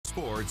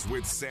Sports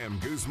with Sam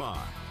Guzman,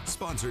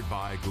 sponsored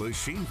by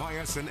Glasheen,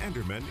 Vyas and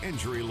Enderman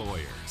Injury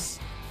Lawyers.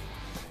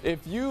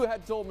 If you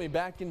had told me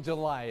back in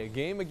July a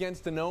game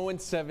against an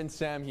 0-7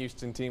 Sam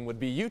Houston team would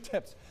be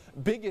UTEP's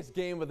biggest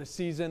game of the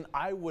season,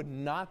 I would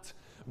not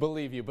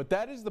believe you. But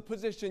that is the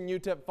position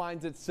UTEP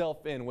finds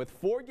itself in. With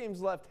 4 games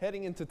left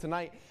heading into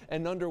tonight,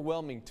 an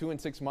underwhelming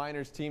 2-6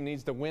 Miners team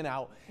needs to win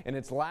out in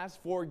its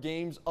last 4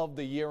 games of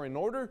the year in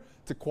order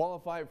to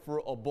qualify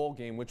for a bowl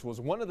game, which was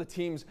one of the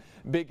team's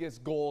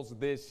biggest goals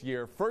this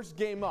year. First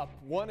game up,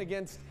 one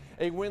against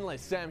a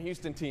winless Sam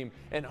Houston team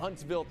in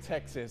Huntsville,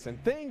 Texas.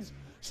 And things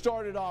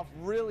started off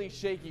really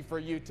shaky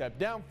for UTEP.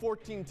 Down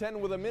 14-10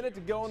 with a minute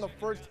to go in the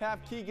first half.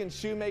 Keegan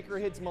Shoemaker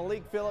hits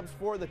Malik Phillips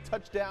for the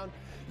touchdown.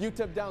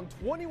 UTEP down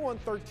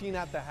 21-13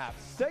 at the half.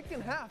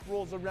 Second half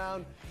rolls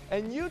around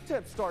and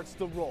UTEP starts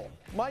to roll.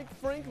 Mike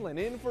Franklin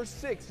in for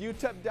 6.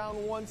 UTEP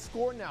down 1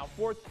 score now.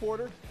 Fourth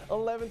quarter,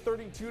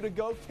 11:32 to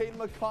go. Caden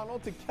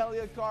McConnell to Kelly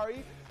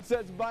Akari.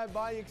 Says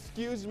bye-bye,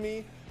 excuse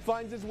me.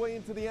 Finds his way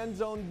into the end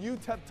zone.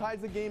 UTEP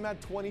ties the game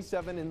at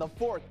 27 in the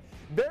fourth.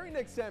 Very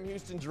next Sam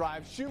Houston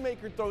drive,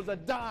 Shoemaker throws a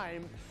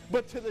dime,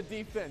 but to the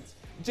defense.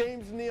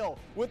 James Neal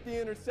with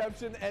the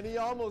interception, and he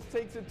almost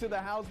takes it to the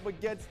house,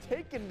 but gets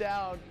taken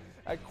down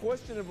at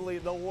questionably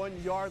the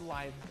 1-yard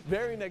line.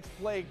 Very next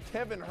play,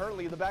 Kevin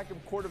Hurley, the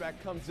backup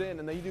quarterback, comes in,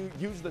 and they do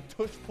use the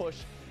tush push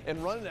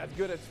and run it as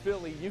good as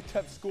Philly.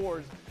 UTEP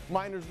scores.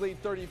 Miners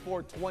lead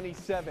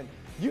 34-27.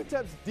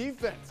 UTEP's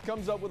defense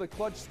comes up with a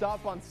clutch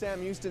stop on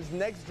Sam Houston's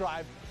next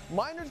drive.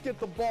 Miners get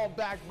the ball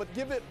back, but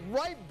give it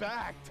right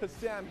back to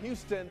Sam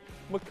Houston.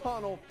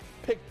 McConnell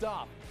picked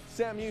off.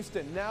 Sam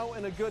Houston now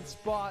in a good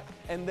spot,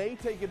 and they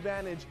take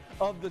advantage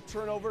of the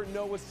turnover.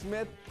 Noah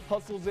Smith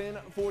hustles in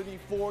for the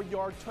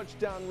 4-yard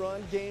touchdown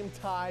run. Game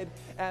tied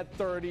at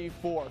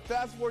 34.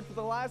 Fast forward to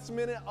the last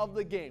minute of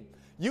the game.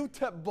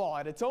 UTEP ball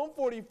at its own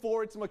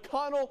 44. It's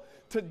McConnell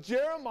to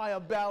Jeremiah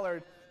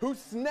Ballard, who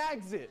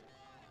snags it.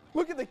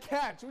 Look at the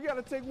catch. We got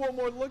to take one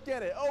more look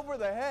at it. Over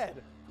the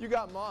head. You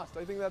got mossed.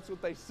 I think that's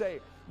what they say.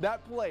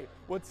 That play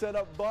would set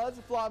up Buzz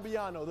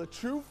Flabiano, the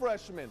true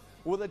freshman,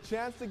 with a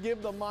chance to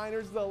give the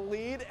Miners the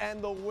lead and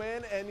the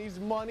win, and he's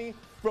money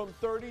from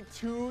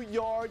 32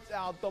 yards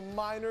out. The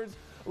Miners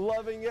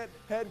loving it.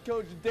 Head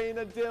coach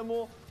Dana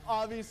Dimmel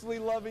obviously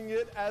loving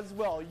it as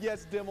well.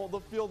 Yes, Dimmel,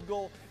 the field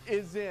goal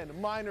is in.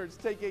 Miners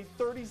take a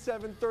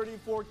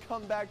 37-34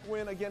 comeback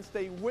win against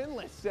a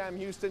winless Sam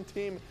Houston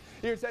team.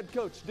 Here's head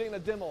coach Dana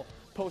Dimmel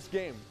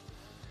post-game.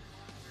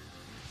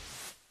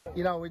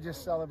 You know, we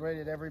just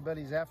celebrated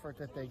everybody's effort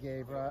that they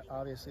gave,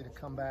 obviously, to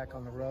come back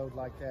on the road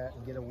like that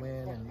and get a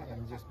win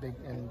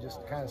and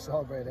just kind of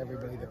celebrate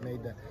everybody that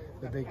made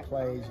the big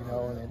plays, you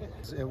know. And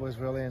it was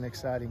really an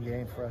exciting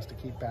game for us to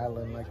keep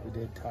battling like we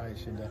did,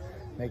 Tysh, and to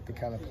make the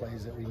kind of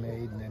plays that we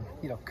made and then,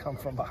 you know, come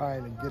from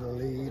behind and get a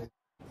lead.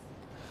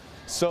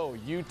 So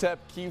UTEP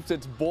keeps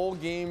its bowl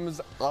game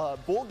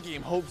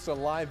hopes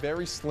alive.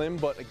 Very slim,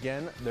 but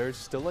again, there's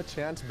still a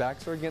chance.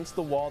 Backs are against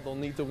the wall. They'll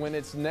need to win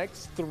its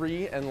next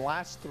 3 and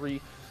last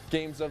 3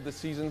 games of the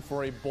season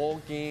for a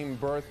bowl game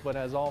berth. But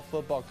as all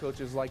football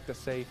coaches like to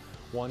say,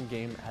 one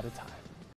game at a time.